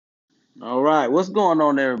All right, what's going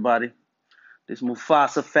on, everybody? This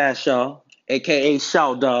Mufasa Fashaw, aka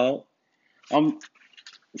Shout Dog. I'm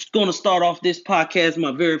just gonna start off this podcast,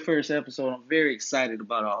 my very first episode. I'm very excited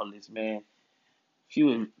about all this, man.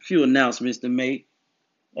 Few announcements to make.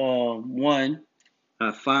 One,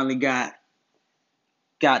 I finally got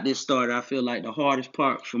this started. I feel like the hardest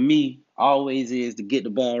part for me always is to get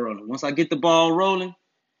the ball rolling. Once I get the ball rolling,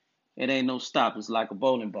 it ain't no stop. It's like a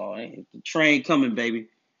bowling ball. Ain't the train coming, baby.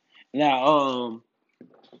 Now,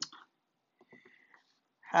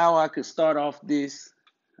 how I could start off this,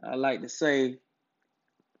 I like to say,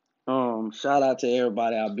 shout out to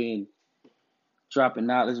everybody I've been dropping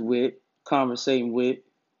knowledge with, conversating with,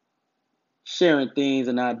 sharing things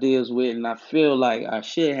and ideas with, and I feel like I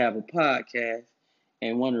should have a podcast.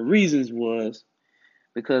 And one of the reasons was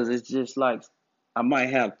because it's just like I might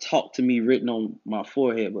have talk to me written on my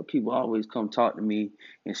forehead, but people always come talk to me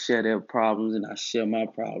and share their problems, and I share my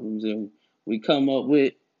problems, and we come up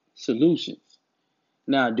with solutions.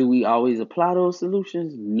 Now, do we always apply those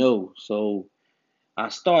solutions? No. So I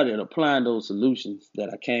started applying those solutions that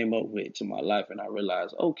I came up with to my life, and I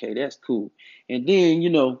realized, okay, that's cool. And then,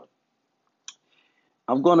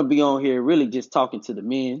 I'm going to be on here really just talking to the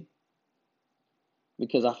men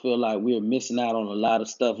because I feel like we're missing out on a lot of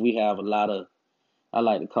stuff. We have a lot of, I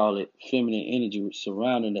like to call it feminine energy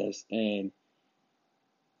surrounding us, and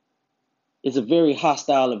it's a very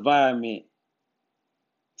hostile environment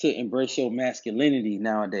to embrace your masculinity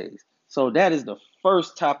nowadays. So that is the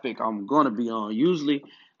first topic I'm going to be on. Usually,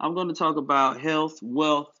 I'm going to talk about health,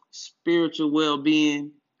 wealth, spiritual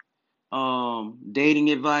well-being, dating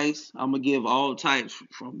advice. I'm gonna give all types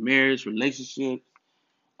from marriage, relationships.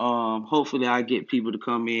 Hopefully, I get people to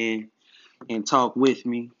come in and talk with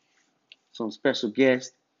me. Some special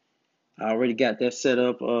guests. I already got that set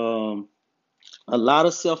up. A lot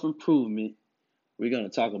of self improvement. We're gonna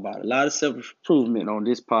talk about a lot of self improvement on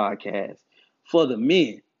this podcast for the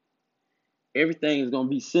men. Everything is gonna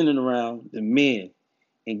be centered around the men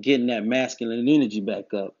and getting that masculine energy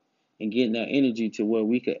back up and getting that energy to where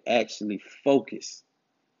we could actually focus.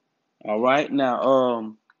 All right.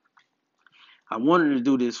 Now, I wanted to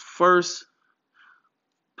do this first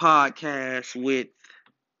podcast with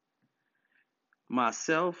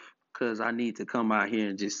myself because I need to come out here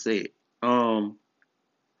and just say it. I'm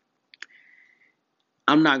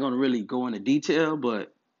not going to really go into detail,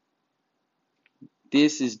 but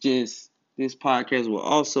this podcast will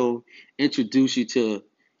also introduce you to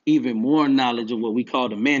even more knowledge of what we call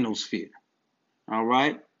the manosphere. All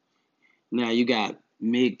right. Now you got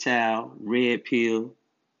MGTOW, red pill,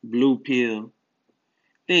 blue pill,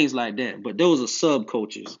 things like that. But those are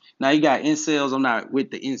subcultures. Now you got incels. I'm not with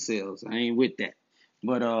the incels. I ain't with that.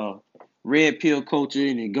 But red pill culture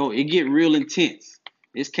and it get real intense.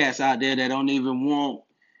 There's cats out there that don't even want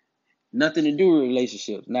nothing to do with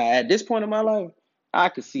relationships. Now at this point in my life, I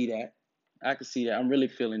could see that. I could see that. I'm really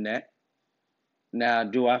feeling that. Now,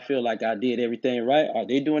 do I feel like I did everything right? Are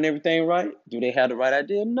they doing everything right? Do they have the right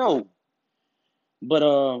idea? No. But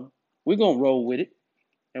we're gonna roll with it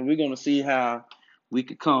and we're gonna see how we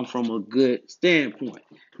could come from a good standpoint.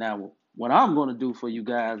 Now, what I'm gonna do for you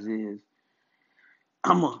guys is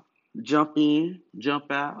I'm gonna jump in,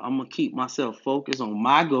 jump out. I'm gonna keep myself focused on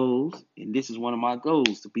my goals, and this is one of my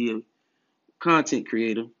goals to be a content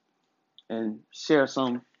creator and share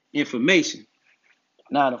some information.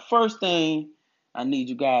 Now, the first thing I need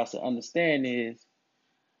you guys to understand is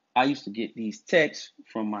I used to get these texts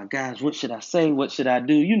from my guys. What should I say? What should I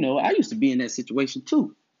do? I used to be in that situation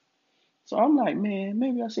too. So I'm like, man,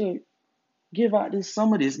 maybe I should give out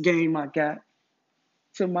some of this game I got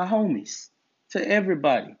to my homies, to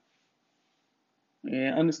everybody.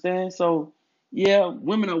 Yeah, understand? So, yeah,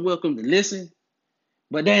 women are welcome to listen,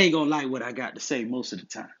 but they ain't gonna like what I got to say most of the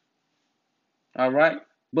time. All right?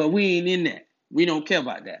 But we ain't in that. We don't care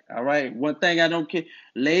about that. All right? One thing I don't care,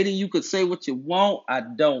 lady, you could say what you want. I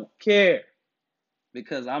don't care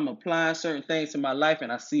because I'm applying certain things to my life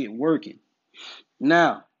and I see it working.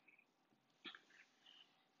 Now,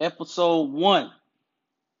 episode 1,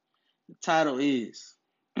 the title is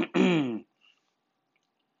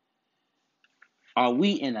Are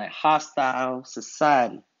we in a hostile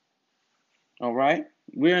society? All right?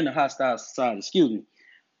 We're in a hostile society. Excuse me.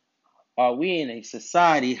 Are we in a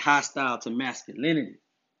society hostile to masculinity?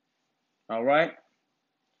 All right?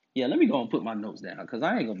 Yeah, let me go and put my notes down because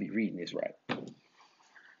I ain't going to be reading this right.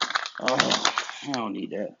 Oh, I don't need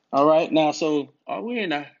that. All right? Now, so are we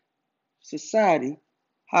in a society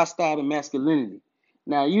hostile to masculinity?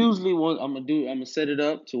 Now, usually what I'm going to set it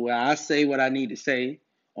up to where I say what I need to say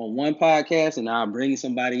on one podcast and I'll bring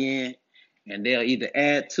somebody in and they'll either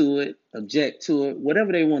add to it, object to it,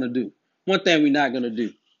 whatever they want to do. One thing we're not going to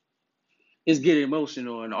do is get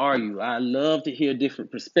emotional and argue. I love to hear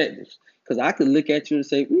different perspectives because I could look at you and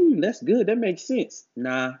say, that's good. That makes sense.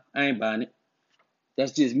 Nah, I ain't buying it.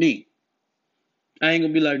 That's just me. I ain't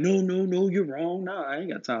going to be like, no, you're wrong. Nah, I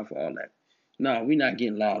ain't got time for all that. No, we're not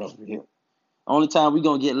getting loud over here. Only time we're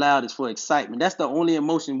going to get loud is for excitement. That's the only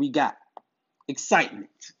emotion we got. Excitement.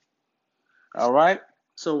 All right?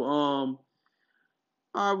 So,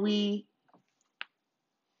 are we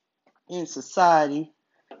in society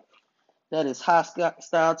that is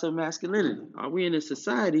hostile to masculinity? Are we in a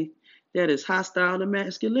society that is hostile to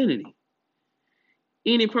masculinity?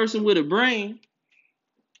 Any person with a brain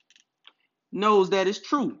knows that it's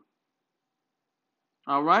true.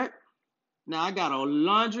 All right? Now, I got a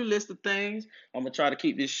laundry list of things. I'm going to try to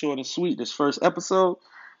keep this short and sweet, this first episode.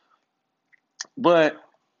 But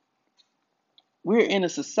we're in a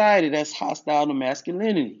society that's hostile to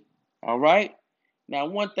masculinity. All right? Now,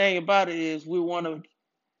 one thing about it is we want to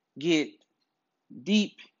get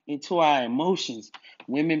deep into our emotions.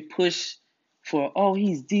 Women push for,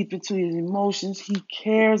 he's deep into his emotions. He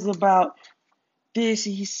cares about this.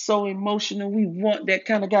 He's so emotional. We want that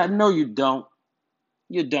kind of guy. No, you don't.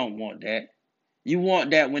 You don't want that. You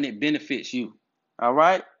want that when it benefits you. All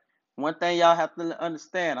right? One thing y'all have to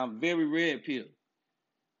understand, I'm very red pill.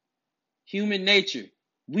 Human nature.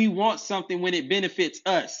 We want something when it benefits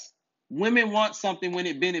us. Women want something when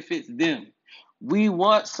it benefits them. We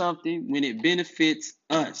want something when it benefits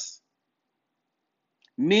us.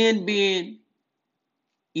 Men being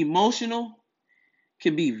emotional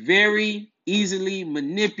can be very easily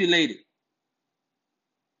manipulated.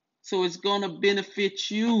 So it's going to benefit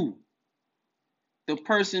you. The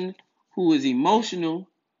person who is emotional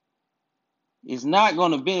is not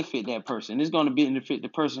going to benefit that person. It's going to benefit the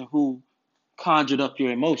person who conjured up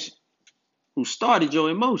your emotion, who started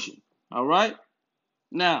your emotion. All right?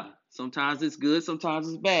 Now, sometimes it's good, sometimes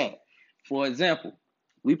it's bad. For example,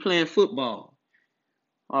 we playing football.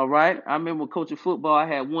 All right? I remember coaching football. I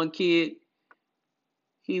had one kid.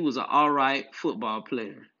 He was an all right football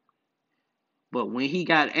player. But when he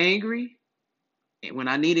got angry, and when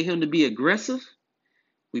I needed him to be aggressive,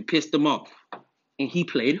 we pissed him off. And he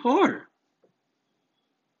played harder.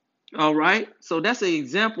 All right? So that's an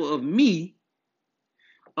example of me,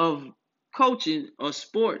 of coaching or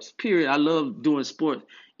sports, period. I love doing sports,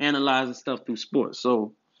 analyzing stuff through sports.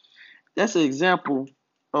 So that's an example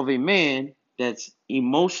of a man that's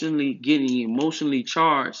getting emotionally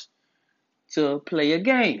charged to play a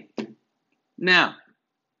game. Now,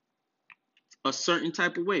 a certain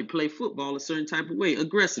type of way, play football a certain type of way,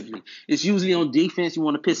 aggressively. It's usually on defense. You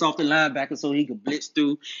want to piss off the linebacker so he can blitz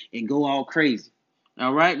through and go all crazy.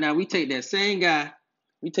 All right, now we take that same guy,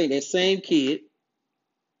 we take that same kid.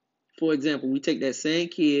 For example, we take that same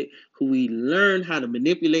kid who we learn how to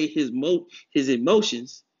manipulate his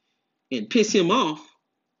emotions and piss him off,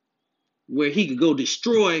 where he could go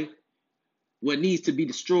destroy what needs to be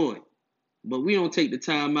destroyed. But we don't take the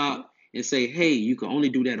time out and say, hey, you can only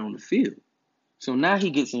do that on the field. So now he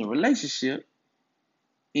gets in a relationship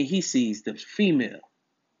and he sees the female.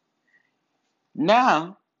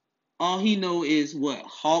 Now, all he know is what?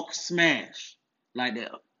 Hulk smash. Like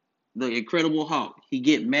the Incredible Hulk. He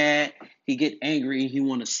get mad, he get angry, and he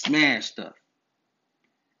want to smash stuff.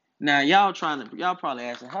 Now, y'all probably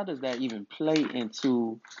asking, how does that even play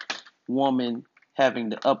into woman having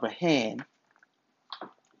the upper hand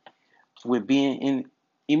with being in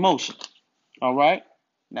emotion? All right?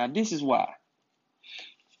 Now, this is why.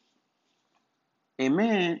 A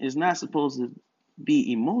man is not supposed to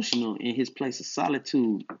be emotional in his place of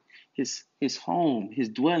solitude, his home, his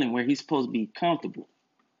dwelling, where he's supposed to be comfortable.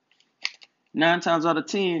 9 times out of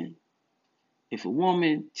 10, if a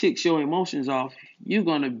woman ticks your emotions off, you're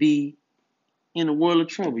going to be in a world of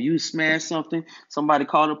trouble. You smash something, somebody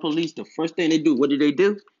call the police, the first thing they do, what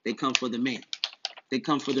do? They come for the man. They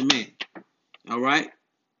come for the man. All right?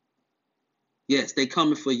 Yes, they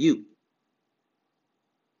coming for you.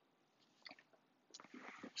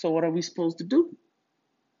 So what are we supposed to do?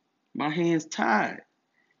 My hands tied.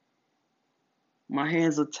 My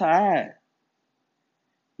hands are tied.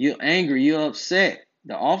 You're angry. You're upset.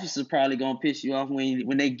 The officer probably going to piss you off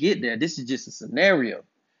when they get there. This is just a scenario.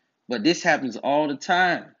 But this happens all the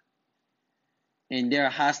time. And they're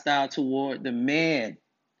hostile toward the man.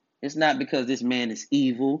 It's not because this man is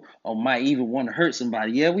evil or might even want to hurt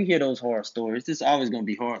somebody. Yeah, we hear those horror stories. There's always going to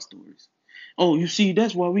be horror stories. Oh, you see,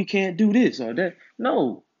 that's why we can't do this or that.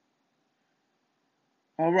 No.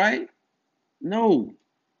 All right? No.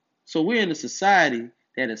 So we're in a society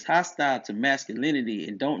that is hostile to masculinity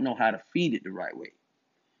and don't know how to feed it the right way.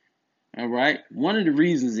 All right? One of the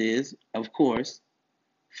reasons is, of course,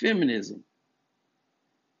 Feminism.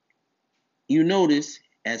 You notice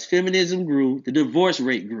as feminism grew, the divorce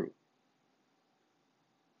rate grew.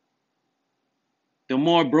 The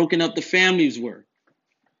more broken up the families were,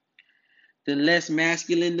 the less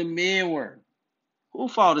masculine the men were.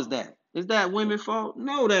 Whose fault is that? Is that women's fault?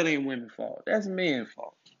 No, that ain't women's fault. That's men's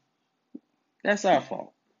fault. That's our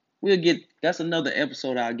fault. That's another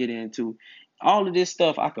episode I'll get into. All of this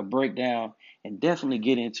stuff I could break down and definitely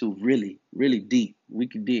get into really, really deep. We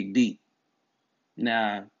could dig deep.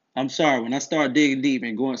 Now, I'm sorry, when I start digging deep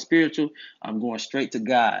and going spiritual, I'm going straight to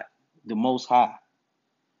God, the Most High,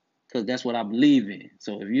 because that's what I believe in.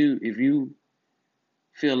 So if you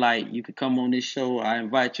feel like you could come on this show, I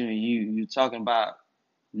invite you, and you talking about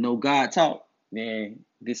no God talk, then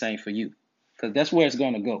this ain't for you, because that's where it's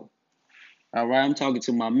gonna go. All right, I'm talking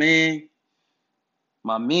to my men's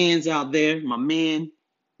out there, my men,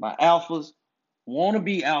 my alphas, want to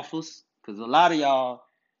be alphas, because a lot of y'all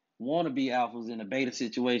want to be alphas in a beta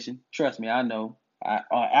situation. Trust me, I know.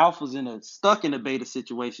 Alphas stuck in a beta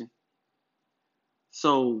situation.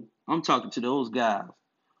 So I'm talking to those guys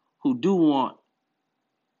who do want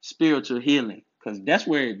spiritual healing, because that's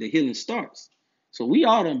where the healing starts. So we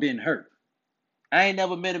all done been hurt. I ain't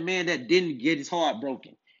never met a man that didn't get his heart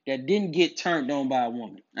broken, that didn't get turned on by a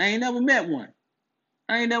woman. I ain't never met one.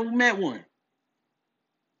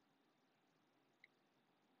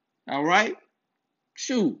 All right?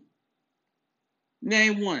 Shoot.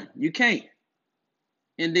 Name one. You can't.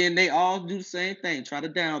 And then they all do the same thing, try to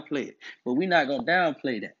downplay it. But we're not gonna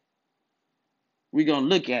downplay that. We're gonna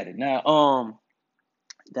look at it. Now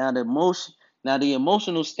the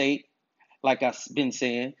emotional state, like I've been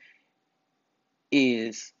saying,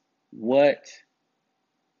 is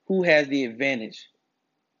who has the advantage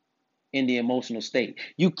in the emotional state.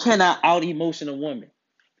 You cannot out emotion a woman.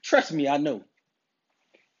 Trust me, I know.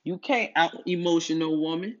 You can't out emotion a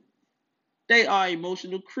woman. They are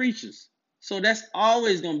emotional creatures. So that's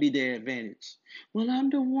always going to be their advantage. Well, I'm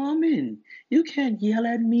the woman. You can't yell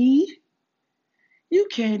at me. You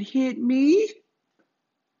can't hit me.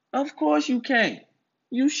 Of course you can't.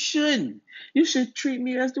 You shouldn't. You should treat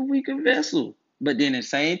me as the weaker vessel. But then at the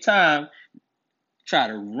same time, try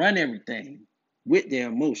to run everything with their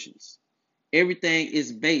emotions. Everything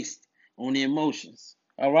is based on the emotions.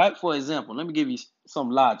 All right? For example, let me give you some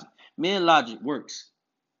logic. Men logic works.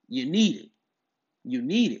 You need it. You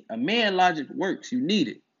need it. A man logic works. You need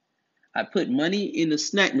it. I put money in the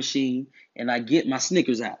snack machine and I get my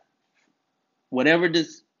Snickers out. Whatever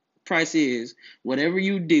this price is, whatever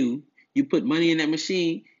you do, you put money in that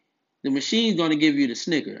machine, the machine's going to give you the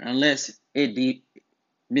Snicker unless it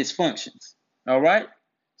misfunctions. All right?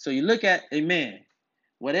 So you look at a man.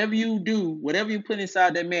 Whatever you do, whatever you put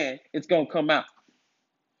inside that man, it's going to come out.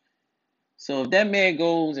 So if that man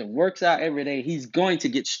goes and works out every day, he's going to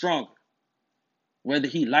get stronger, whether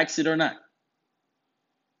he likes it or not.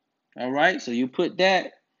 All right? So you put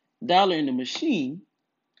that dollar in the machine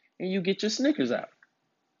and you get your Snickers out.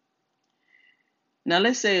 Now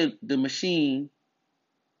let's say the machine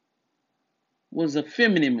was a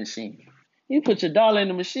feminine machine. You put your dollar in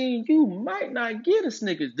the machine, you might not get a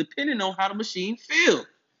Snickers, depending on how the machine feels.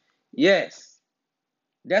 Yes,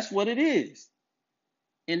 that's what it is.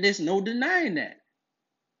 And there's no denying that.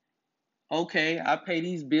 Okay, I pay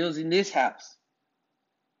these bills in this house.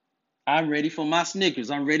 I'm ready for my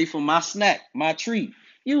Snickers. I'm ready for my snack, my treat.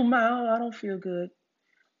 I don't feel good.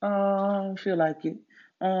 Oh, I don't feel like it.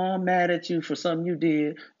 Oh, I'm mad at you for something you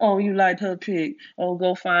did. Oh, you liked her pic. Oh,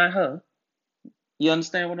 go find her. You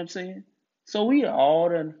understand what I'm saying? So we all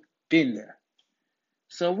done been there.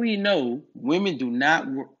 So we know women do not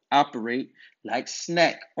operate like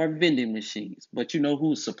snack or vending machines. But you know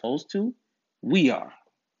who's supposed to? We are.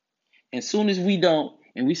 As soon as we don't,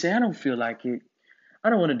 and we say, I don't feel like it. I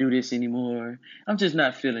don't want to do this anymore. I'm just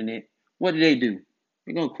not feeling it. What do?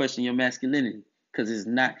 They're going to question your masculinity, because it's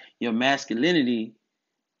not, your masculinity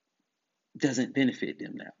doesn't benefit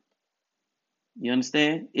them now. You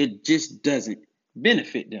understand? It just doesn't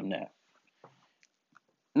benefit them now.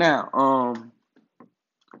 Now,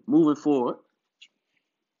 moving forward,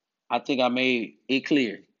 I think I made it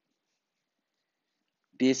clear.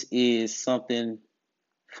 This is something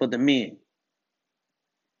for the men.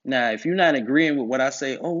 Now, if you're not agreeing with what I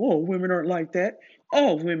say, oh, women aren't like that.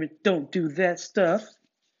 Oh, women don't do that stuff.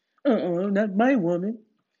 Not my woman.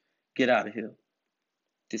 Get out of here.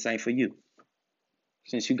 This ain't for you.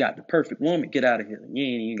 Since you got the perfect woman, get out of here. You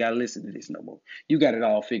ain't even got to listen to this no more. You got it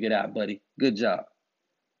all figured out, buddy. Good job.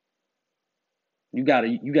 You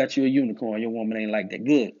got you a unicorn. Your woman ain't like that.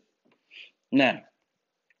 Good. Now,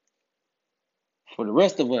 for the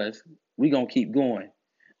rest of us, we going to keep going.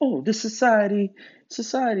 oh, this society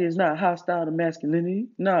is not hostile to masculinity.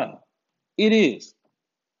 No, it is.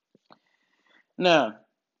 Now,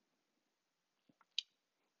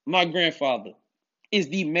 my grandfather is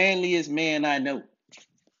the manliest man I know.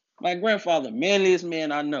 My grandfather, manliest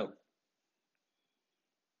man I know.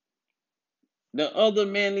 The other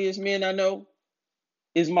manliest man I know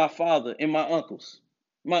is my father and my uncles.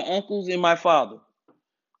 My uncles and my father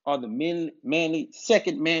are the manly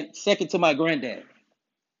second to my granddad.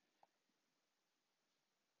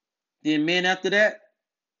 Then men after that,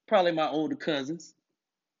 probably my older cousins.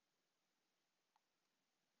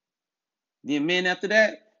 Then men after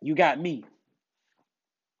that, you got me.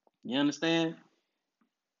 You understand?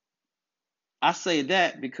 I say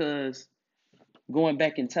that because going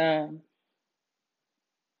back in time,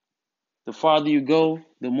 the farther you go,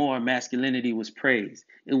 the more masculinity was praised.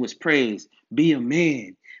 It was praised. Be a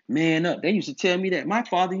man. Man up. They used to tell me that. My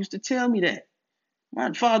father used to tell me that.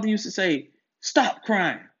 My father used to say, stop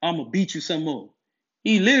crying. I'm going to beat you some more.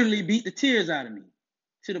 He literally beat the tears out of me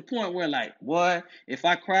to the point where, like, boy, if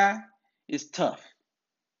I cry, it's tough.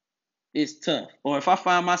 It's tough. Or if I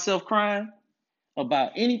find myself crying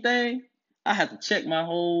about anything, I have to check my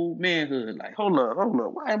whole manhood. Like, hold up.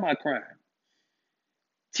 Why am I crying?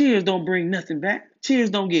 Tears don't bring nothing back. Tears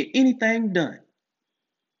don't get anything done.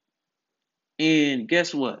 And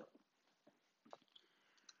guess what?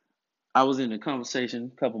 I was in a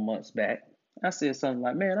conversation a couple months back. I said something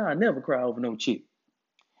like, man, I never cry over no chick.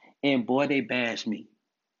 And boy, they bashed me.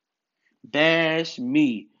 Bash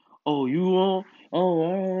me. Oh, you won't?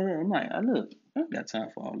 I'm like, look, I ain't got time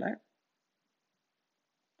for all that.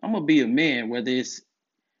 I'm gonna be a man, whether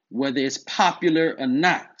it's popular or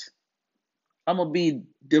not. I'm gonna be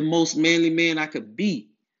the most manly man I could be,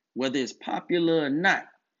 whether it's popular or not.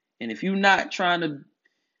 And if you're not trying to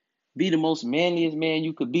be the most manliest man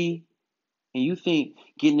you could be, and you think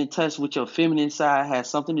getting in touch with your feminine side has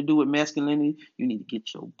something to do with masculinity, you need to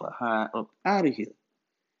get your behind up out of here.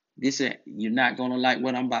 You're not gonna like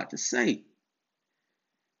what I'm about to say.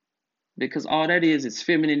 Because all that is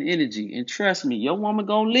feminine energy. And trust me, your woman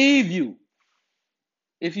gonna leave you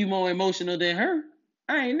if you more emotional than her.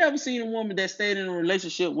 I ain't never seen a woman that stayed in a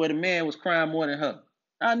relationship where the man was crying more than her.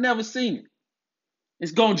 I never seen it.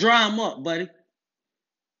 It's gonna dry him up, buddy.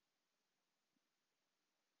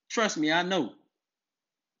 Trust me, I know.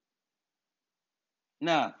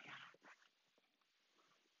 Now,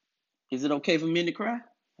 is it okay for men to cry?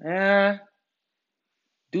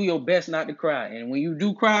 Do your best not to cry. And when you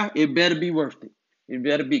do cry, it better be worth it. It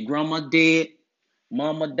better be grandma dead,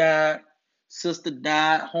 mama died, sister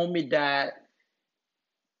died, homie died,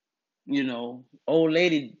 old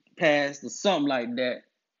lady passed or something like that.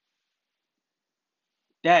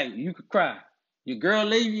 That you could cry. Your girl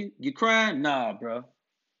leave you, you crying? Nah, bro.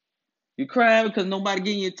 You crying because nobody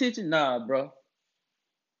getting your attention? Nah, bro.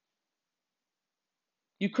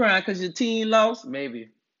 You crying because your team lost?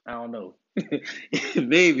 Maybe. I don't know.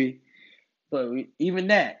 Maybe. But even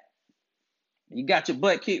that, you got your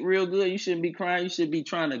butt kicked real good. You shouldn't be crying. You should be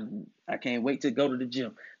trying to, I can't wait to go to the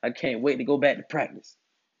gym. I can't wait to go back to practice.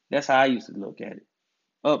 That's how I used to look at it.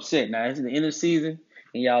 Upset. Now, it's the end of the season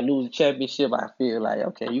and y'all lose the championship. I feel like,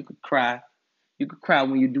 okay, you could cry. You could cry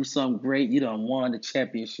when you do something great. You done won the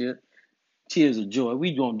championship. Tears of joy.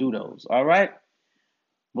 We don't do those, all right?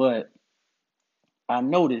 But I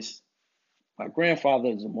noticed my grandfather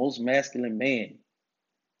is the most masculine man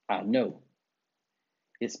I know.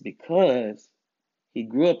 It's because he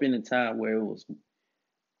grew up in a time where it was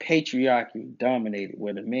patriarchy dominated,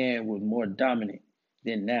 where the man was more dominant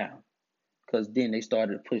than now. Because then they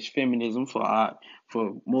started to push feminism for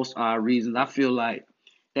most odd reasons. I feel like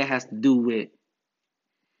that has to do with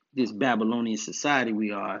this Babylonian society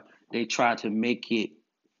we are. They try to make it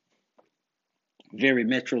very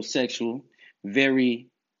metrosexual, very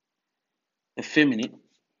effeminate,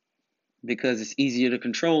 because it's easier to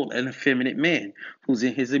control an effeminate man who's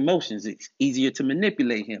in his emotions. It's easier to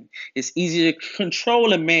manipulate him. It's easier to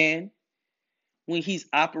control a man when he's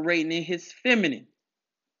operating in his feminine.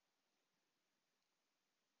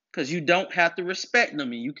 Because you don't have to respect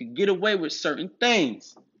them and you can get away with certain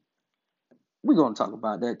things. We're going to talk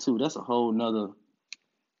about that too. That's a whole nother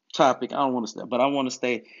topic. I don't want to stay, but I want to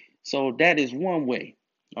stay. So that is one way,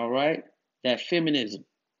 all right? That feminism,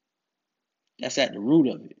 that's at the root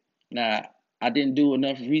of it. Now, I didn't do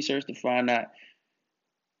enough research to find out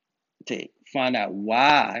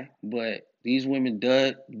why, but these women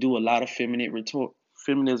do a lot of feminism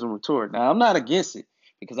rhetoric. Now, I'm not against it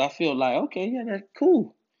because I feel like, okay, yeah, that's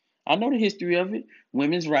cool. I know the history of it.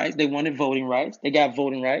 Women's rights, they wanted voting rights. They got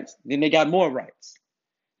voting rights. Then they got more rights.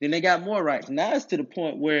 Then they got more rights. Now it's to the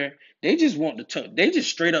point where they just want they just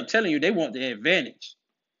straight up telling you they want the advantage.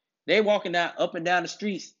 They walking up and down the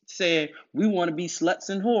streets saying we want to be sluts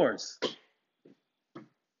and whores.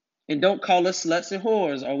 And don't call us sluts and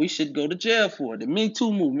whores or we should go to jail for it. The Me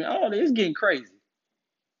Too movement, it's getting crazy.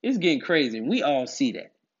 It's getting crazy. We all see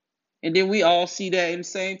that. And then we all see that in the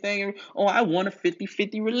same thing. Oh, I want a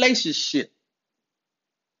 50-50 relationship.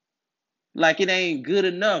 Like it ain't good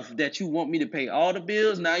enough that you want me to pay all the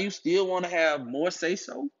bills. Now you still want to have more say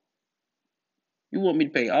so. You want me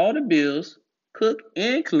to pay all the bills, cook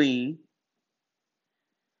and clean,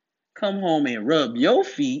 come home and rub your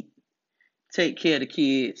feet, take care of the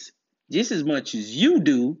kids just as much as you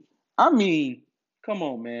do. I mean, come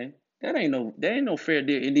on, man. That ain't no fair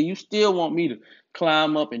deal. And then you still want me to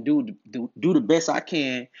climb up and do the best I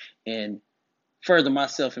can and further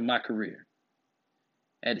myself in my career.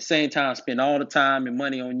 At the same time, spend all the time and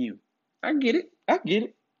money on you. I get it. I get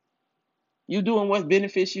it. You doing what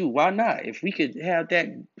benefits you. Why not? If we could have that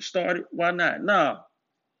started, why not? No.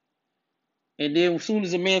 And then as soon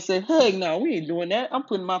as a man says, heck no, we ain't doing that, I'm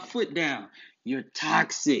putting my foot down. You're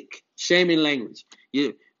toxic. Shaming language.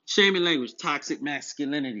 Shaming language, toxic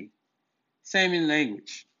masculinity. Shaming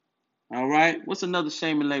language. All right? What's another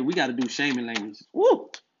shaming language? We got to do shaming language.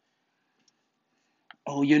 Woo!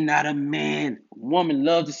 Oh, you're not a man. Woman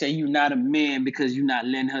love to say you're not a man because you're not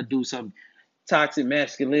letting her do something. Toxic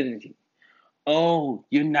masculinity. Oh,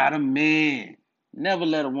 you're not a man. Never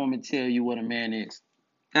let a woman tell you what a man is.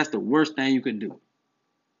 That's the worst thing you could do.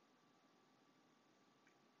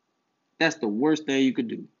 That's the worst thing you could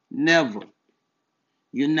do. Never.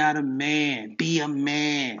 You're not a man. Be a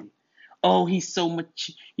man. Oh, he's so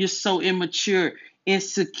much. You're so immature.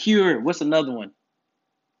 Insecure. What's another one?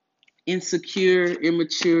 Insecure,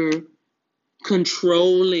 immature,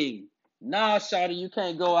 controlling. Nah, shawty, you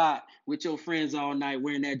can't go out with your friends all night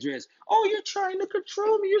wearing that dress. Oh, you're trying to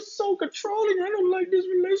control me. You're so controlling. I don't like this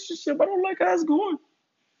relationship. I don't like how it's going.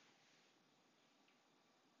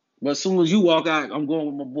 But as soon as you walk out, I'm going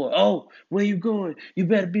with my boy. Oh, where you going? You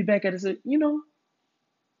better be back at it.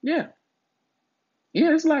 Yeah.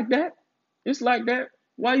 Yeah, it's like that. It's like that.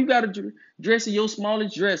 Why you got to dress in your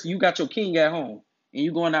smallest dress? You got your king at home and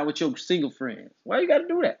you going out with your single friends. Why you got to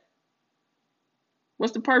do that?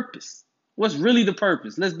 What's the purpose? What's really the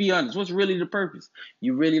purpose? Let's be honest. What's really the purpose?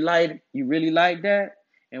 You really like that?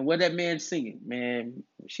 And what that man singing? Man,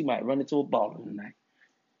 she might run into a baller tonight.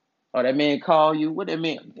 Or that man call you. What that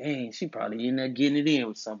man? Dang, she probably in there getting it in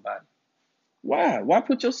with somebody. Why? Why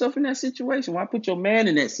put yourself in that situation? Why put your man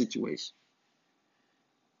in that situation?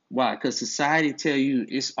 Why? Because society tell you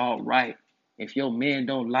it's all right. If your man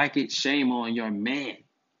don't like it, shame on your man.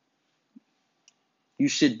 You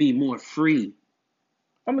should be more free.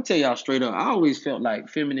 I'm going to tell y'all straight up. I always felt like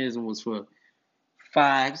feminism was for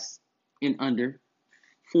fives and under,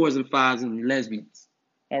 fours and fives and lesbians.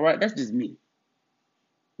 All right? That's just me.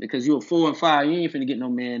 Because you're a 4 and 5, you ain't finna get no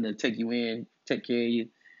man to take you in, take care of you,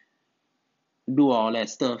 do all that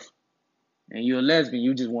stuff. And you're a lesbian,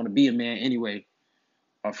 you just want to be a man anyway,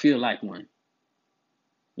 or feel like one.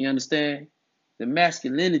 You understand? The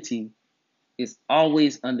masculinity is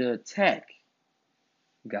always under attack.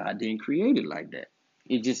 God didn't create it like that.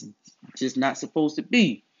 It just not supposed to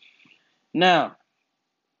be. Now,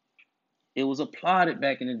 it was applauded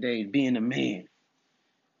back in the day, being a man,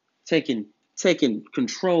 taking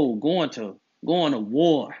control, going to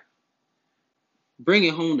war,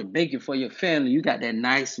 bringing home the bacon for your family. You got that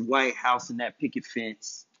nice white house and that picket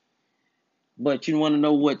fence. But you want to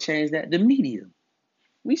know what changed that? The media.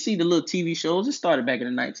 We see the little TV shows. It started back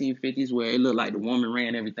in the 1950s where it looked like the woman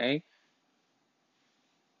ran everything.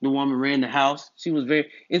 The woman ran the house. She was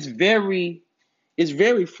it's very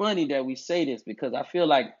funny that we say this because I feel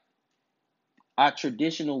like our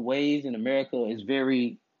traditional ways in America is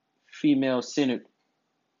very female centered.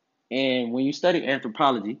 And when you study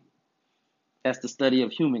anthropology, that's the study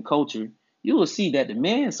of human culture, you will see that the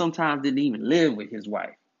man sometimes didn't even live with his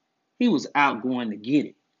wife. He was out going to get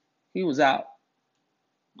it. He was out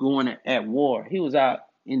going at war. He was out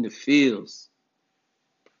in the fields.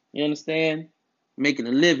 You understand? Making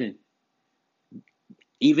a living.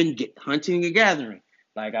 Even hunting and gathering.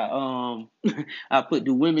 Like I put,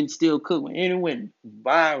 do women still cook? And it went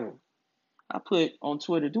viral. I put on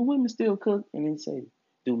Twitter, do women still cook? And then say,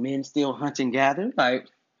 do men still hunt and gather? Like,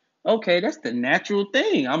 okay, that's the natural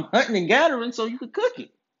thing. I'm hunting and gathering so you could cook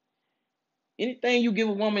it. Anything you give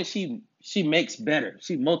a woman, she makes better.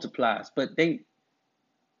 She multiplies. But they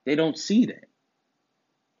don't see that.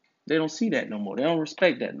 They don't see that no more. They don't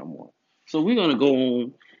respect that no more. So we're gonna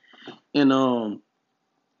go on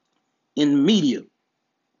in media.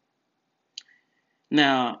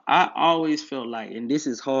 Now, I always felt like, and this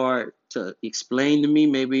is hard to explain to me,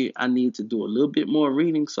 maybe I need to do a little bit more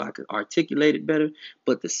reading so I could articulate it better,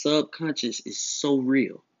 but the subconscious is so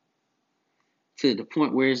real to the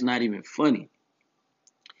point where it's not even funny.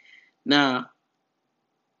 Now,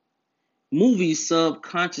 movies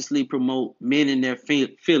subconsciously promote men and their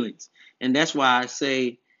feelings, and that's why I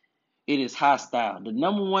say it is hostile. The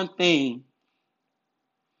number one thing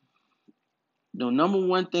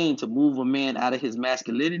to move a man out of his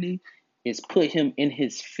masculinity is put him in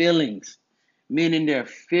his feelings. Men in their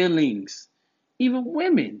feelings. Even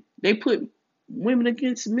women. They put women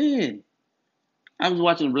against men. I was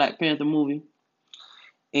watching the Black Panther movie,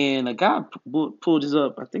 and a guy pulled this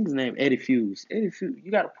up. I think his name Eddie Fuse. Eddie Fuse.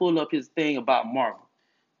 You got to pull up his thing about Marvel.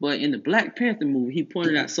 But in the Black Panther movie, he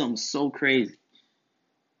pointed out something so crazy.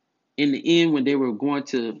 In the end, when they were going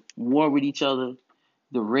to war with each other,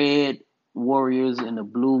 the red warriors and the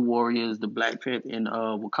blue warriors, the Black Panther in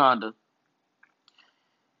Wakanda,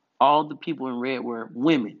 all the people in red were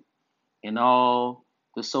women, and all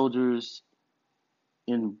the soldiers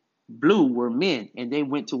in blue were men, and they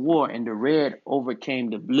went to war, and the red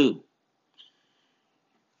overcame the blue.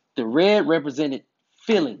 The red represented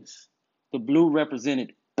feelings, the blue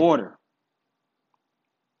represented order.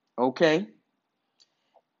 Okay?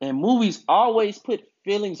 And movies always put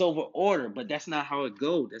feelings over order, but that's not how it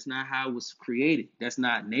goes. That's not how it was created. That's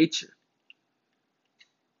not nature.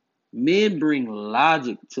 Men bring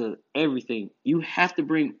logic to everything. You have to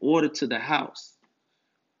bring order to the house.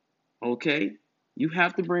 Okay? You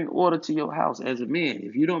have to bring order to your house as a man.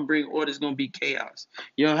 If you don't bring order, it's going to be chaos.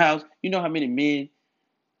 Your house, you know how many men,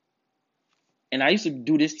 and I used to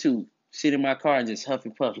do this too, sit in my car and just huff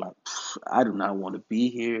and puff like, I do not want to be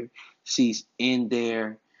here. She's in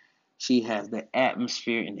there. She has the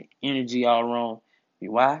atmosphere and the energy all wrong.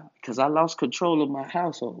 Why? Because I lost control of my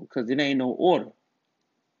household because it ain't no order.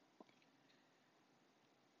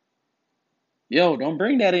 Yo, don't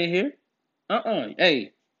bring that in here.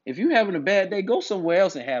 Hey, if you having a bad day, go somewhere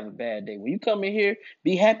else and have a bad day. When you come in here,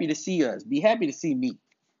 be happy to see us. Be happy to see me.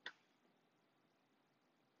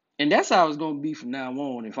 And that's how it's going to be from now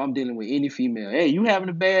on if I'm dealing with any female. Hey, you having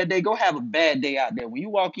a bad day? Go have a bad day out there. When you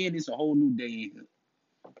walk in, it's a whole new day in here.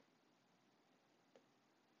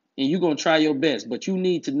 And you're going to try your best. But you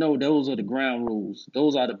need to know those are the ground rules.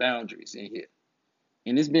 Those are the boundaries in here.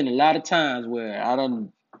 And it's been a lot of times where I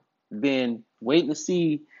done been waiting to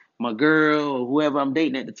see my girl or whoever I'm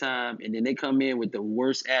dating at the time, and then they come in with the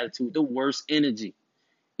worst attitude, the worst energy.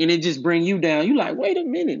 And it just bring you down. You like, wait a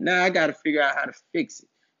minute. Now I got to figure out how to fix it.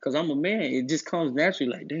 Because I'm a man. It just comes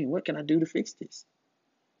naturally like, dang, what can I do to fix this?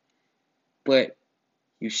 But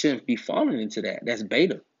you shouldn't be falling into that. That's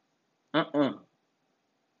beta. Uh-uh.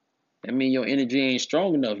 That means your energy ain't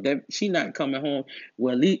strong enough. That she not coming home.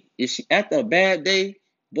 Well, at least if she after a bad day,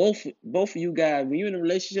 both of you guys, when you're in a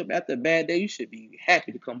relationship after a bad day, you should be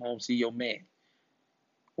happy to come home and see your man.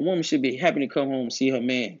 A woman should be happy to come home and see her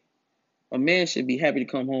man. A man should be happy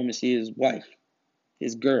to come home and see his wife,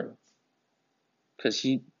 his girl. Cause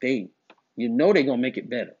they're gonna make it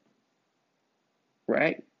better.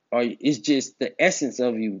 Right? Or it's just the essence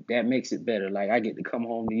of you that makes it better. Like I get to come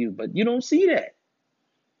home to you. But you don't see that.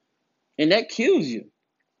 And that kills you.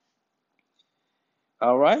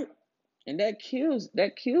 All right? And that kills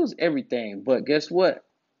everything. But guess what?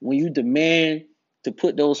 When you demand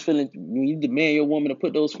when you demand your woman to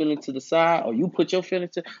put those feelings to the side, or you put your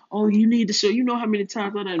feelings to, oh, you need to show. You know how many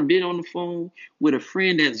times I done been on the phone with a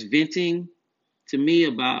friend that's venting to me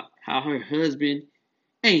about how her husband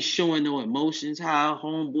ain't showing no emotions, how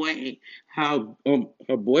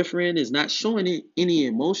her boyfriend is not showing any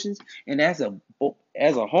emotions, and as a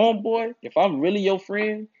homeboy, if I'm really your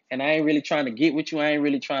friend and I ain't really trying to get with you, I ain't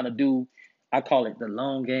really trying to do, I call it the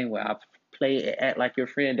long game where I play and act like your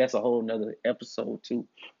friend. That's a whole nother episode too.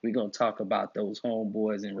 We're gonna talk about those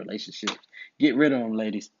homeboys and relationships. Get rid of them,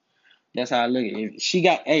 ladies. That's how I look at it. If she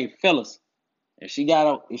got, hey fellas, if she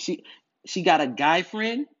got a guy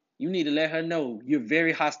friend, you need to let her know you're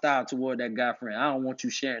very hostile toward that guy friend. I don't want you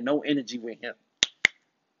sharing no energy with him.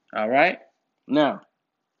 All right? Now,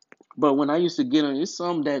 but when I used to get on, it's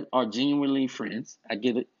some that are genuinely friends. I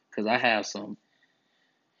get it because I have some.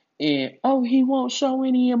 And oh, he won't show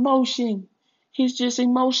any emotion. He's just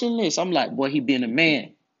emotionless. I'm like, boy, he being a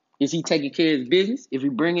man. Is he taking care of his business? Is he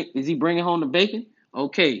bringing home the bacon?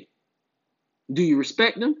 Okay. Do you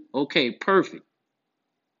respect him? Okay, perfect.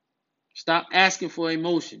 Stop asking for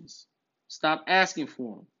emotions. Stop asking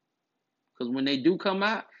for them. Because when they do come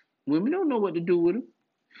out, women don't know what to do with them.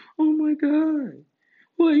 Oh my God.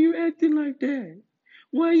 Why are you acting like that?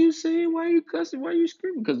 Why are you saying? Why are you cussing? Why are you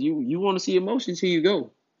screaming? Because you want to see emotions. Here you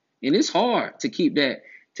go. And it's hard to keep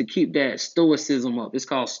that stoicism up. It's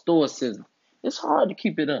called stoicism. It's hard to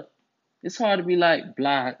keep it up. It's hard to be like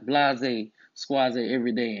blase, squaze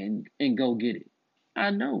every day and go get it.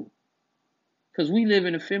 I know. Because we live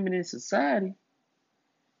in a feminine society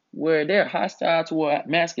where they're hostile toward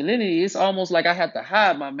masculinity. It's almost like I have to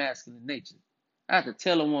hide my masculine nature. I have to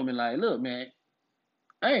tell a woman, like, look, man,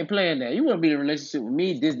 I ain't playing that. You want to be in a relationship with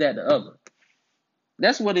me, this, that, the other.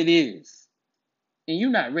 That's what it is. And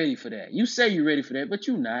you're not ready for that. You say you're ready for that, but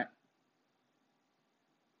you're not.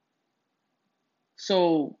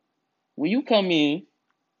 So when you come in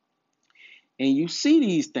and you see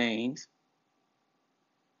these things,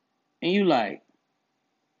 and you like,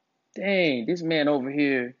 dang, this man over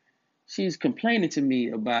here, she's complaining to me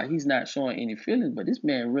about he's not showing any feelings, but this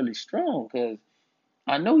man really strong because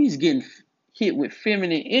I know he's getting hit with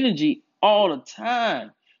feminine energy all the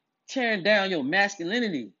time, tearing down your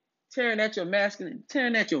masculinity, tearing at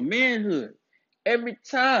your manhood. Every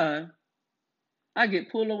time I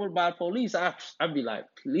get pulled over by the police, I be like,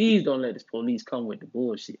 please don't let this police come with the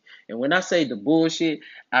bullshit. And when I say the bullshit,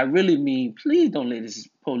 I really mean, please don't let this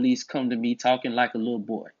police come to me talking like a little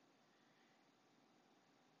boy.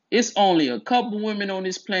 It's only a couple women on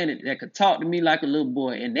this planet that could talk to me like a little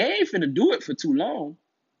boy, and they ain't finna do it for too long.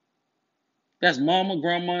 That's mama,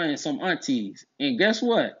 grandma, and some aunties. And guess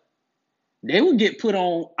what? They will get put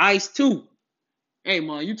on ice too. Hey,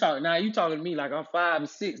 man, you talking to me like I'm 5 or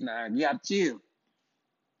 6 now. You gotta chill.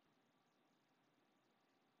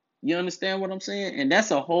 You understand what I'm saying? And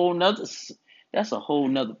that's a whole nother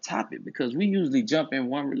topic because we usually jump in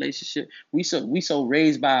one relationship. We so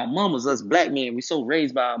raised by our mamas, us black men, we so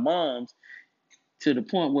raised by our moms to the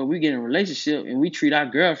point where we get in a relationship and we treat our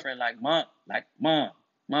girlfriend like mom,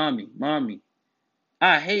 mommy.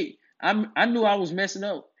 I knew I was messing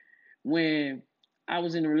up when I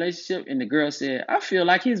was in a relationship and the girl said, I feel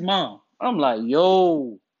like his mom. I'm like,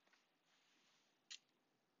 yo,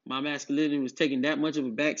 my masculinity was taking that much of a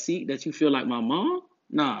back seat that you feel like my mom?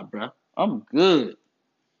 Nah, bro. I'm good.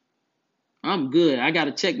 I'm good. I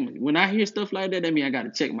gotta check when I hear stuff like that. That means I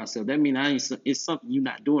gotta check myself. That means it's something you're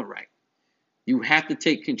not doing right. You have to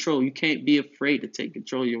take control. You can't be afraid to take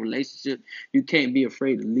control of your relationship. You can't be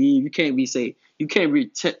afraid to leave. You can't be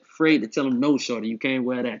afraid to tell him no, shorty. You can't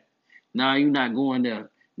wear that. Nah, you're not going there.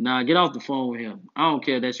 Nah, get off the phone with him. I don't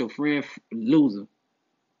care. That's your friend. Loser.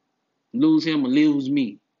 Lose him or lose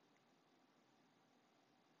me.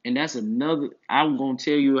 And that's another. I'm gonna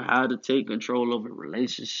tell you how to take control of a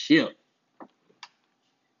relationship.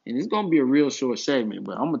 And it's gonna be a real short segment,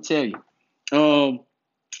 but I'm gonna tell you.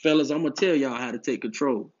 Fellas, I'm gonna tell y'all how to take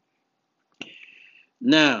control.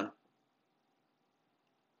 Now,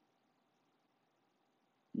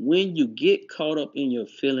 when you get caught up in your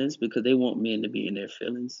feelings because they want men to be in their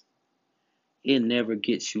feelings, it never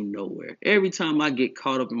gets you nowhere. Every time I get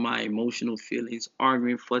caught up in my emotional feelings,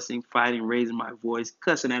 arguing, fussing, fighting, raising my voice,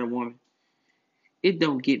 cussing at a woman, it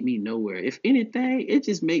don't get me nowhere. If anything, it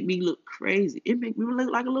just make me look crazy. It make me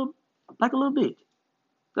look like a little bitch.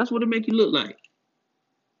 That's what it make you look like.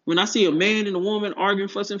 When I see a man and a woman arguing,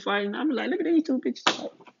 fussing, fighting, I'm like, look at these two bitches.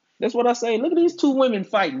 That's what I say. Look at these two women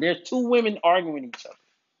fighting. There's two women arguing each other.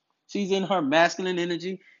 She's in her masculine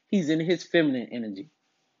energy. He's in his feminine energy.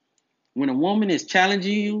 When a woman is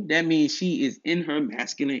challenging you, that means she is in her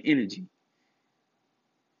masculine energy.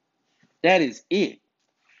 That is it.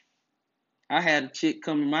 I had a chick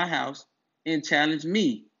come to my house and challenge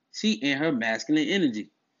me. She in her masculine energy.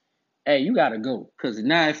 Hey, you gotta go. Because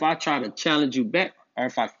now if I try to challenge you back, or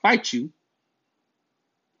if I fight you,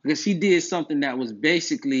 because she did something that was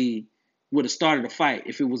basically would have started a fight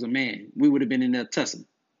if it was a man. We would have been in there tussling.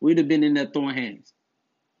 We'd have been in there throwing hands.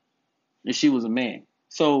 If she was a man.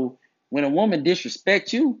 So when a woman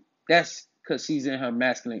disrespects you, that's because she's in her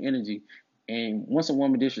masculine energy. And once a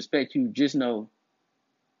woman disrespects you, just know,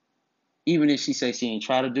 even if she says she ain't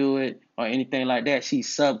try to do it or anything like that, she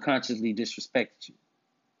subconsciously disrespected you.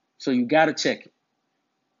 So you gotta check it.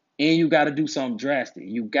 And you gotta do something drastic.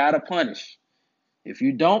 You gotta punish. If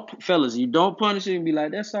you don't, fellas, you don't punish it and be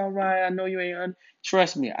like, that's all right. I know you ain't.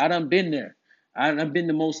 Trust me, I done been there. I done been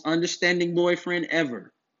the most understanding boyfriend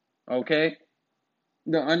ever. Okay?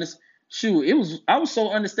 Shoot, I was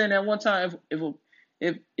so understanding at one time.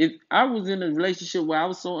 If I was in a relationship where I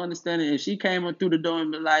was so understanding, and she came up through the door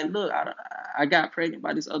and be like, look, I got pregnant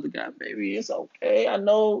by this other guy, baby. It's okay. I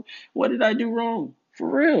know. What did I do wrong? For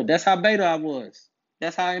real. That's how beta I was.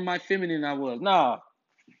 That's how in my feminine I was. Nah.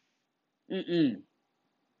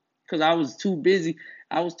 Because I was too busy.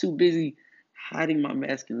 I was too busy hiding my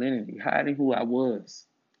masculinity, hiding who I was.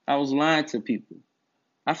 I was lying to people.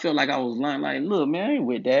 I felt like I was lying. Like, look, man, I ain't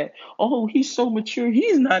with that. Oh, he's so mature.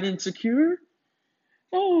 He's not insecure.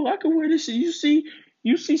 Oh, I can wear this. You see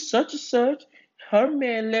such and such. Her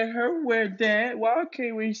man let her wear that. Why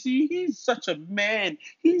can't we see? He's such a man.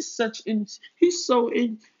 He's so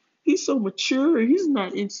in. He's so mature. He's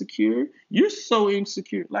not insecure. You're so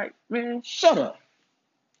insecure. Like, man, shut up.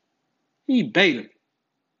 He beta.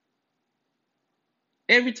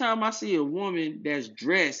 Every time I see a woman that's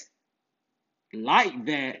dressed like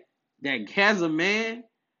that, that has a man,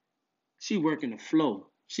 she working the floor.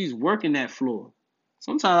 She's working that floor.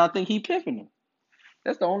 Sometimes I think he pimping her.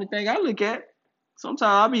 That's the only thing I look at. Sometimes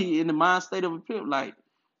I be in the mind state of a pimp, like,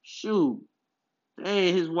 shoot,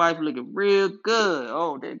 dang, his wife looking real good.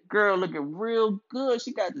 Oh, that girl looking real good.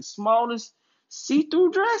 She got the smallest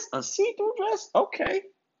see-through dress. A see-through dress? Okay.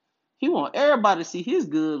 He want everybody to see his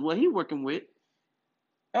goods, what he working with.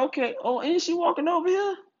 Okay. Oh, ain't she walking over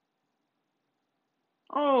here?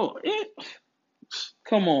 Oh,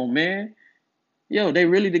 come on, man. Yo, they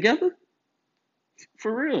really together?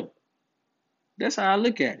 For real. That's how I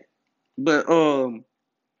look at it. But all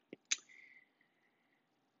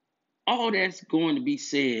that's going to be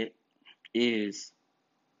said is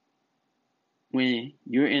when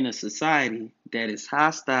you're in a society that is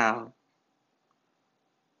hostile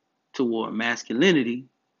toward masculinity,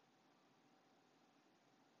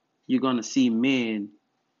 you're going to see men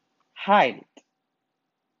hide it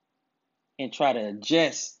and try to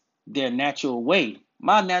adjust their natural way.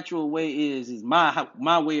 My natural way is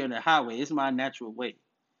my way or the highway. It's my natural way.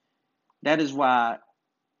 That is why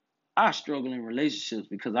I struggle in relationships,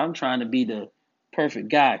 because I'm trying to be the perfect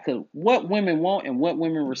guy. Because what women want and what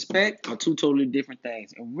women respect are two totally different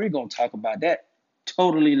things. And we're going to talk about that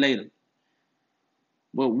totally later.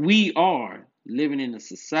 But we are living in a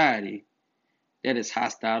society that is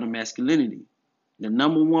hostile to masculinity. The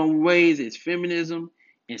number one ways is feminism,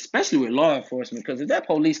 especially with law enforcement. Because if that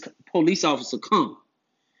police officer come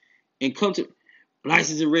to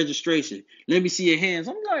license and registration, let me see your hands.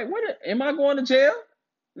 I'm like, am I going to jail?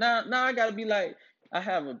 Now I gotta be like, I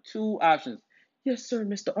have two options. Yes, sir,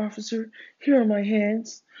 Mr. Officer. Here are my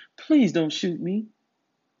hands. Please don't shoot me.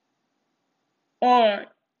 Or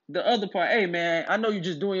the other part, hey man, I know you're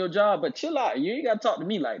just doing your job, but chill out. You ain't gotta talk to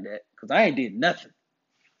me like that, because I ain't did nothing.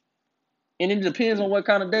 And it depends on what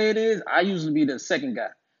kind of day it is. I usually be the second guy.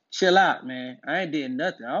 Chill out, man. I ain't did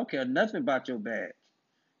nothing. I don't care nothing about your badge.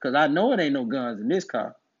 Because I know it ain't no guns in this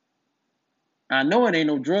car. I know it ain't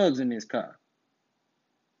no drugs in this car.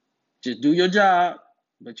 Just do your job,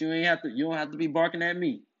 but you don't have to be barking at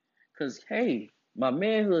me. Because, hey, my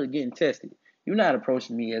manhood getting tested. You're not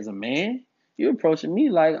approaching me as a man. You're approaching me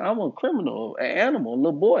like I'm a criminal, an animal, a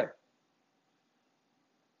little boy.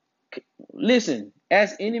 Listen,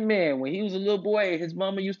 ask any man, when he was a little boy and his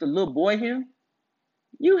mama used to little boy him,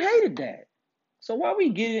 you hated that. So why we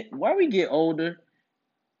get older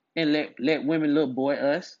and let women little boy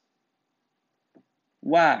us?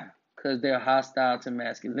 Why? Because they're hostile to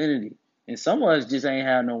masculinity. And some of us just ain't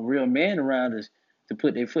have no real man around us to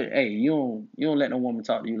put their foot. Hey, you don't let no woman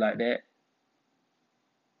talk to you like that.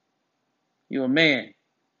 You're a man.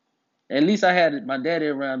 At least I had my daddy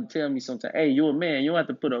around to tell me sometimes, hey, you're a man. You don't have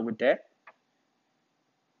to put up with that.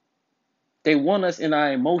 They want us in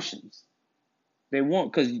our emotions. They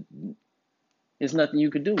want, because there's nothing you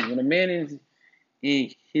could do. When a man is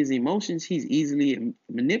in his emotions, he's easily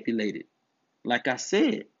manipulated. Like I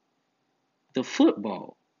said, the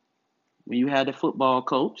football. When you have the football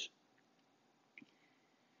coach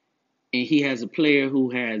and he has a player who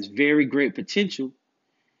has very great potential,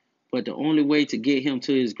 but the only way to get him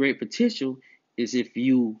to his great potential is if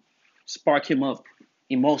you spark him up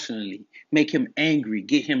emotionally, make him angry,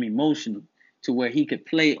 get him emotional to where he could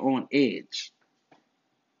play on edge.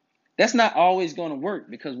 That's not always going to work,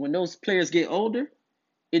 because when those players get older,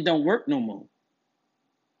 it don't work no more.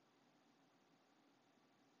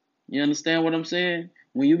 You understand what I'm saying?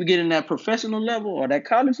 When you get in that professional level or that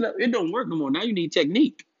college level, it don't work no more. Now you need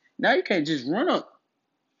technique. Now you can't just run up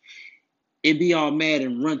and be all mad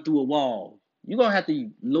and run through a wall. You're going to have to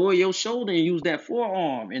lower your shoulder and use that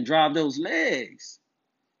forearm and drive those legs.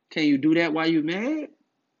 Can you do that while you're mad?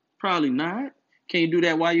 Probably not. Can you do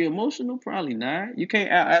that while you're emotional? Probably not. You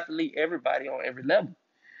can't out-athlete everybody on every level.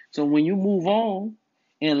 So when you move on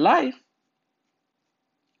in life,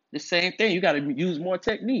 the same thing. You got to use more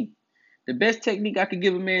technique. The best technique I could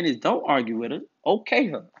give a man is don't argue with her. Okay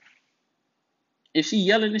her. If she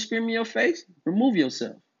yelling and screaming in your face, remove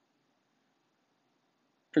yourself.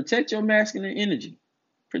 Protect your masculine energy.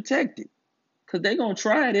 Protect it. Because they're going to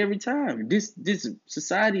try it every time. This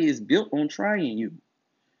society is built on trying you.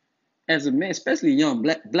 As a man, especially a young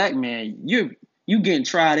black man, you You getting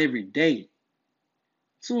tried every day.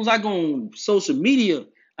 As soon as I go on social media,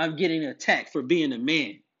 I'm getting attacked for being a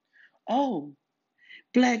man. Oh,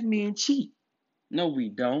 black men cheat. No, we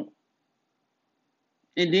don't.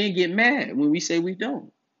 And then get mad when we say we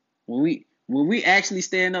don't. When we actually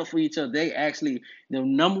stand up for each other, they actually the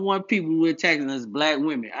number one people who are attacking us is black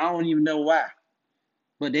women. I don't even know why.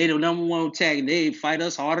 But they the number one attacking. They fight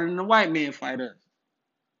us harder than the white men fight us.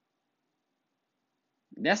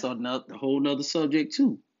 That's a whole nother subject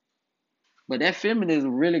too. But that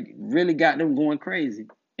feminism really, really got them going crazy.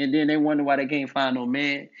 And then they wonder why they can't find no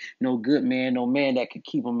man, no good man, no man that can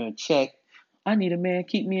keep them in check. I need a man to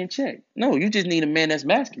keep me in check. No, you just need a man that's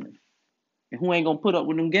masculine and who ain't gonna put up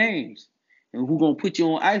with them games and who gonna put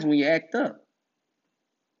you on ice when you act up.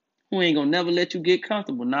 Who ain't gonna never let you get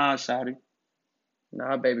comfortable. Nah, shawty.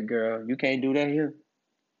 Nah, baby girl, you can't do that here.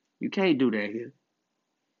 You can't do that here.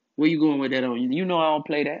 Where you going with that on? You know I don't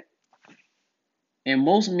play that. And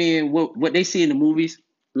most men, what they see in the movies,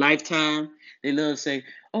 Lifetime, they love to say,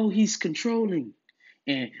 "Oh, he's controlling,"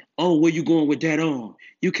 and "Oh, where you going with that on?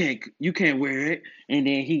 You can't wear it." And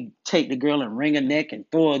then he take the girl and wring her neck and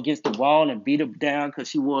throw her against the wall and beat her down because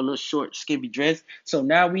she wore a little short, skimpy dress. So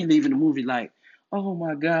now we leaving the movie like, "Oh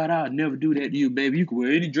my God, I'll never do that to you, baby. You can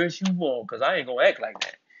wear any dress you want because I ain't gonna act like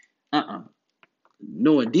that."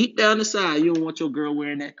 Knowing deep down inside you don't want your girl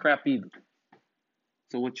wearing that crap either.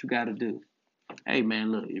 So what you gotta do? Hey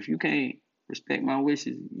man, look, if you can't respect my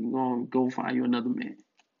wishes, you're gonna go find you another man.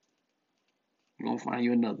 You're gonna find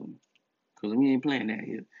you another one. Cause we ain't playing that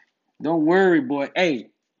here. Don't worry, boy.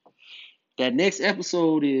 Hey, that next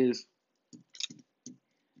episode is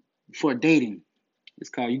for dating.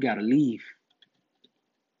 It's called You Gotta Leave.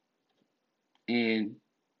 And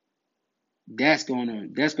that's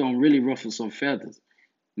gonna really ruffle some feathers.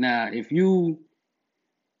 Now, if you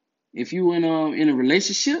in a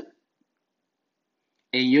relationship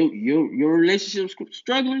and your relationship's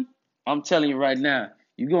struggling, I'm telling you right now,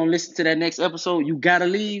 you're gonna listen to that next episode, You Gotta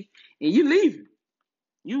Leave, and you leaving.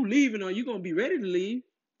 You leaving or you gonna be ready to leave,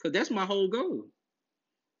 cause that's my whole goal.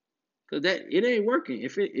 Cause that it ain't working.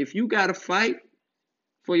 If you gotta fight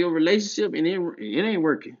for your relationship and it ain't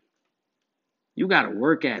working, you gotta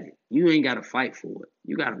work at it. You ain't gotta fight for it.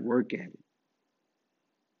 You gotta work at it.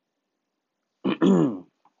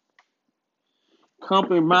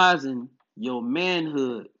 Compromising your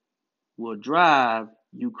manhood will drive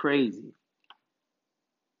you crazy.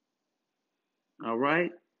 All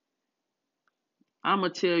right. I'm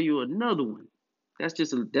gonna tell you another one.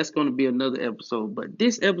 That's gonna be another episode. But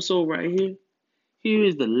this episode right here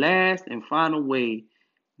is the last and final way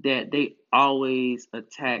that they always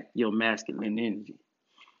attack your masculine energy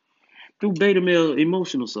through beta male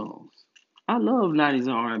emotional songs. I love 90s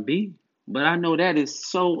and R&B, but I know that is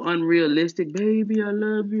so unrealistic. Baby, I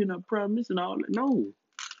love you and I promise and all that. No,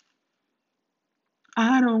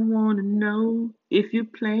 I don't want to know if you're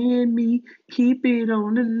playing me. Keep it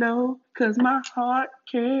on the low, cause my heart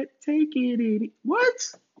can't take it.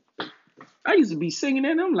 What? I used to be singing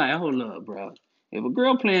that and I'm like, hold up, bro. If a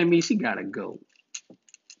girl playing me, she gotta go.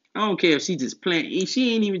 I don't care if she just playing.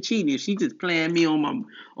 She ain't even cheating. If she just playing me on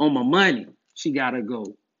my money, she gotta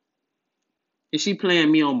go. If she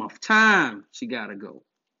playing me on my time, she gotta go.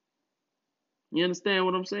 You understand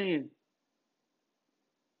what I'm saying?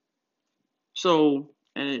 So,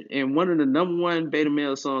 and one of the number one beta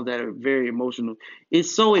male songs that are very emotional.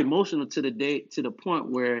 It's so emotional to the point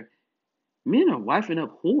where men are wifing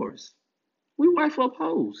up whores. We wife up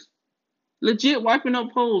hoes, legit wifing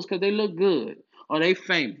up hoes because they look good or they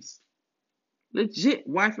famous. Legit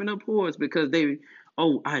wifing up whores because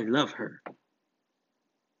I love her.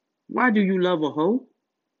 Why do you love a hoe?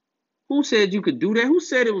 Who said you could do that? Who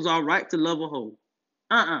said it was all right to love a hoe?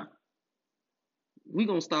 Uh-uh. We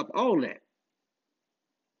gonna stop all that.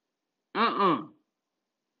 Uh-uh.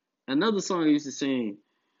 Another song I used to sing,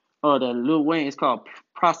 that Lil Wayne, is called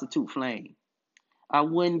Prostitute Flame. I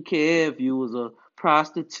wouldn't care if you was a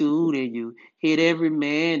prostitute and you hit every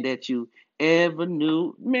man that you ever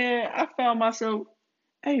knew. Man, I found myself,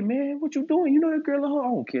 hey man, what you doing? You know that girl a hoe? I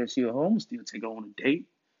don't care if she a hoe. I'm gonna still take her on a date.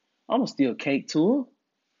 I'm gonna still cake to her.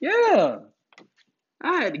 Yeah.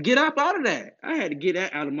 I had to get up out of that. I had to get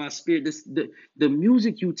that out of my spirit. The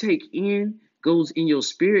music you take in goes in your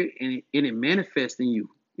spirit and it manifests in you.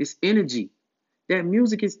 It's energy. That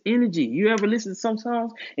music is energy. You ever listen to some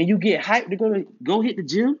songs and you get hyped to go hit the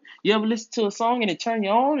gym? You ever listen to a song and it turn you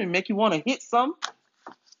on and make you want to hit something?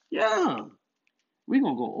 Yeah. We're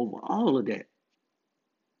gonna go over all of that.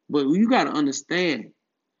 But you gotta understand,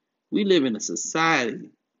 we live in a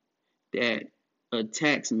society that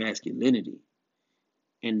attacks masculinity.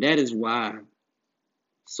 And that is why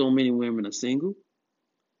So many women are single.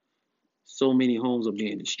 So many homes are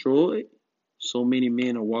being destroyed. So many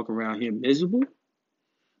men are walking around here miserable.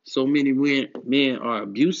 So many men are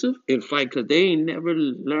abusive and fight because they ain't never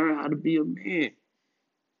learned how to be a man.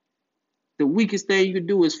 The weakest thing you can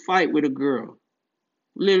do is fight with a girl.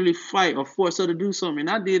 Literally fight or force her to do something. And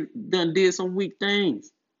I did some weak things.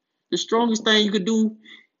 The strongest thing you could do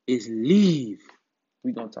is leave.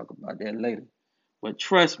 We're gonna talk about that later. But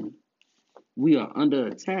trust me, we are under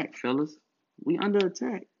attack, fellas. We under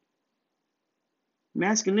attack.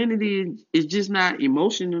 Masculinity is just not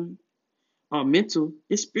emotional or mental,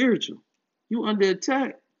 it's spiritual. You under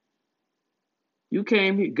attack. You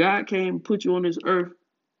came here, God came and put you on this earth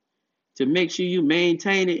to make sure you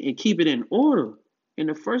maintain it and keep it in order. And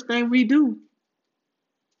the first thing we do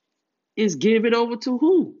is give it over to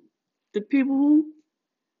who? The people who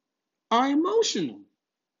are emotional.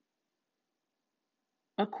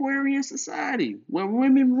 Aquarian society where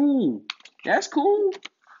women rule. That's cool.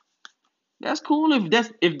 That's cool.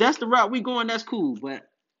 If that's the route we going, that's cool. But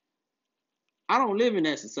I don't live in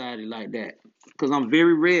that society like that because I'm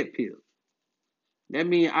very red pill. That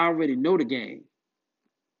means I already know the game.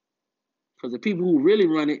 Because the people who really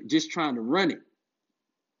run it just trying to run it.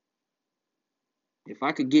 If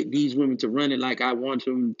I could get these women to run it like I want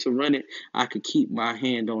them to run it, I could keep my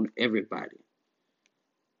hand on everybody.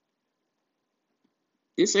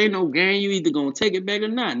 This ain't no game. You either gonna take it back or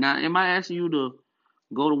not. Now, am I asking you to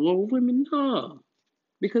go to war with women? No.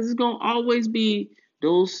 Because it's gonna always be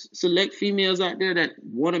those select females out there that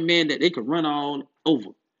want a man that they could run all over.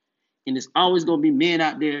 And it's always gonna be men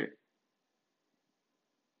out there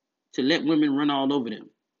to let women run all over them.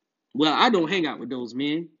 Well, I don't hang out with those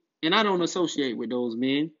men, and I don't associate with those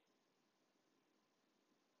men.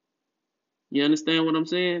 You understand what I'm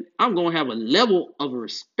saying? I'm gonna have a level of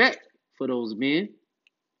respect for those men,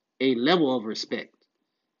 a level of respect.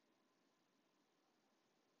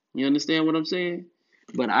 You understand what I'm saying?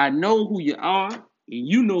 But I know who you are, and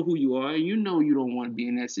you know who you are, and you know you don't want to be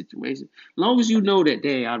in that situation. As long as you know that,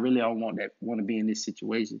 dang, I really don't want to be in this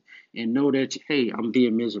situation, and know that, hey, I'm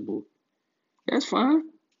being miserable. That's fine.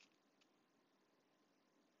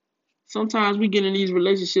 Sometimes we get in these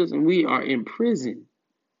relationships and we are in prison,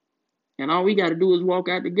 and all we got to do is walk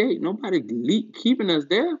out the gate. Nobody keeping us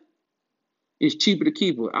there. It's cheaper to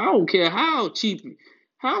keep her. I don't care how cheaper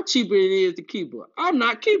it is to keep her. I'm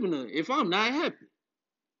not keeping her if I'm not happy.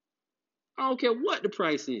 I don't care what the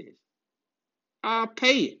price is. I'll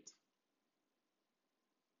pay it.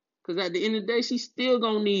 Because at the end of the day, she's still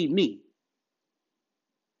going to need me.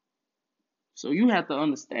 So you have to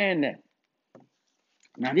understand that.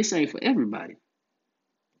 Now, this ain't for everybody.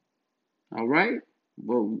 All right?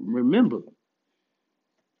 But remember,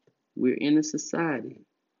 we're in a society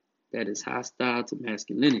that is hostile to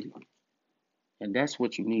masculinity. And that's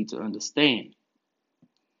what you need to understand.